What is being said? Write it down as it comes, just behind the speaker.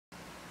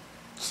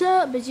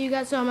What's up? As you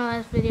guys saw in my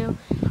last video,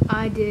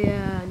 I did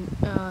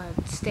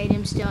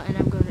stadium still, and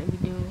I'm going to be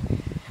doing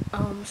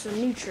some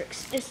new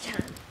tricks this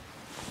time.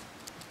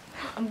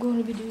 I'm going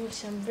to be doing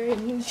some very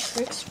new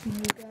tricks for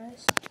you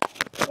guys,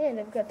 and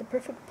I've got the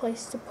perfect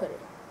place to put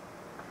it.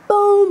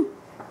 Boom!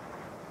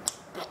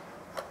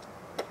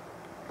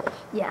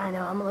 Yeah, I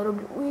know I'm a little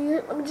bit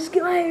weird. Let me just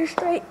get my hair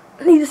straight.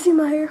 I need to see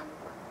my hair.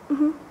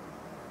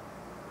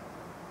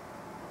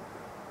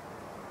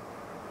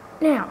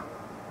 Now,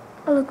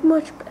 I look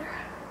much better.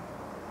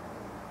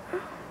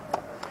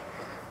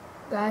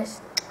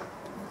 Guys,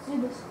 let's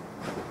do this.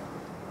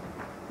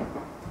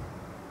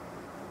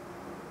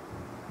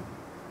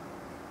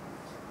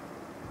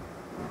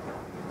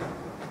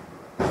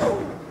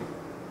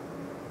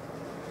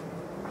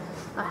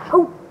 I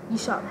hope you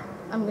saw that.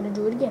 I'm gonna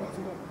do it again if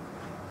you didn't.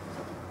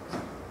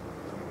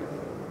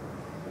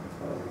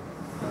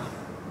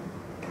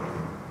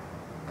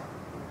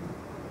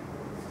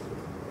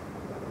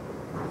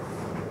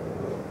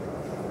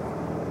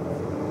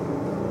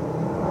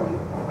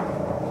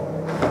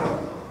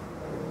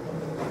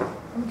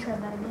 Let me try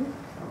that again.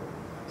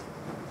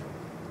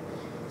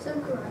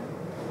 Some karate.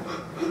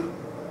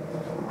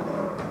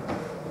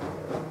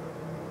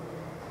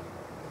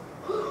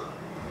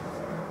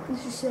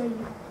 This will show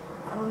you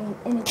I don't need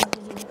anything to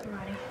do with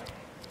karate.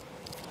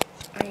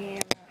 I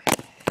am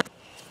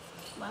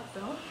black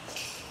belt.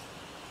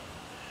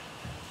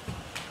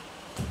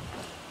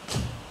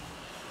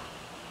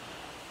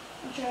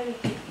 I'll try to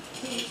keep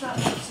it flat,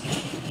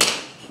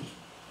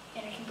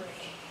 and I can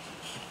break.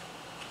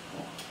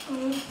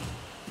 Move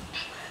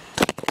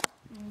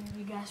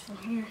you guys from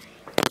here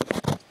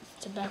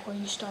to back where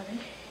you started.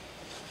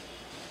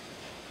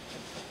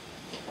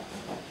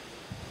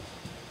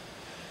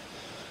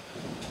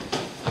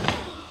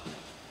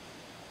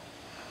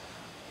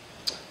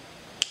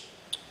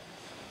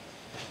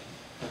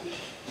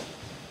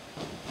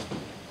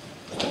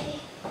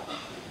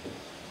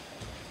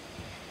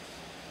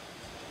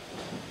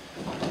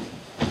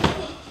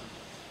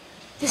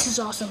 This is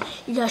awesome.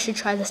 You guys should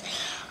try this.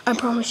 I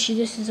promise you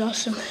this is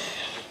awesome.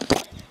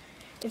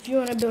 If you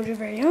want to build your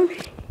very own, do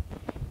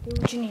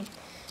what you need.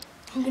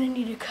 I'm going to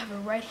need a cover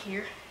right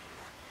here.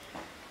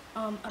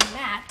 A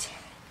mat.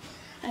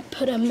 I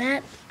put a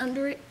mat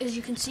under it, as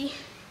you can see.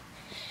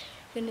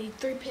 You're going to need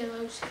 3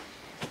 pillows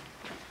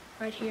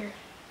right here.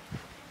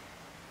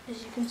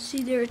 As you can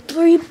see, there are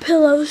 3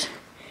 pillows.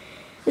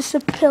 It's a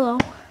pillow.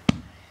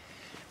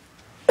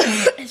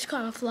 It's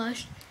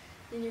camouflaged.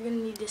 Then you're going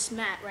to need this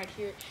mat right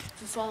here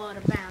if you fall out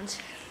of bounds.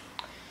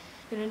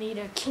 You're going to need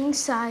a king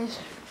size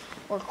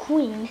or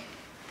queen.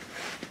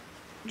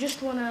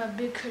 Just want a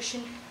big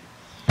cushion.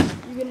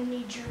 You're going to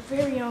need your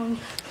very own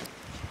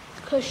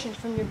cushion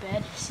from your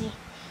bed. See,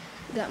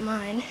 I got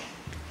mine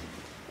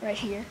right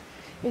here.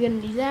 You're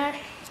going to need that.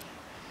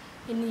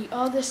 You need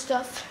all this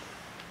stuff.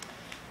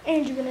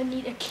 And you're going to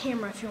need a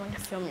camera if you want to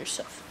film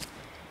yourself.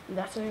 And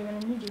that's what you're going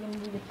to need. You're going to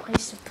need a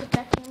place to put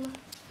that camera.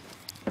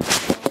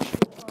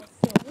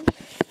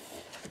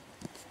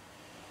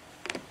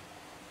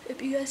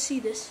 If you guys see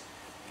this.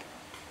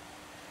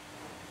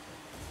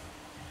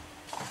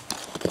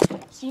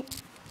 See,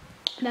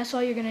 that's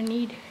all you're gonna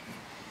need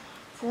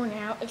for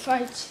now. If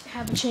I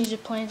have a change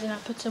of plans and I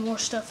put some more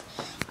stuff,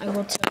 I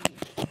will tell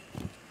you.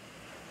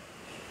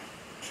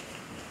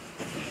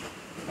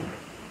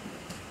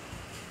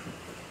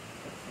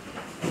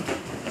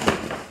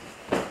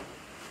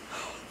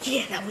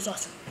 Yeah, that was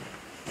awesome.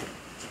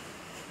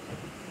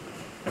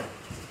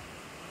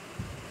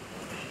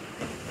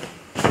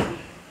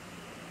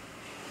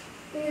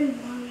 And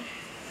one,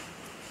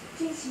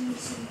 just need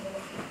some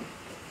more.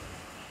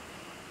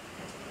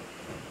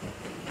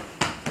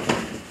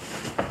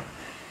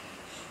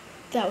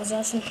 That was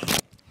awesome.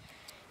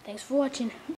 Thanks for watching.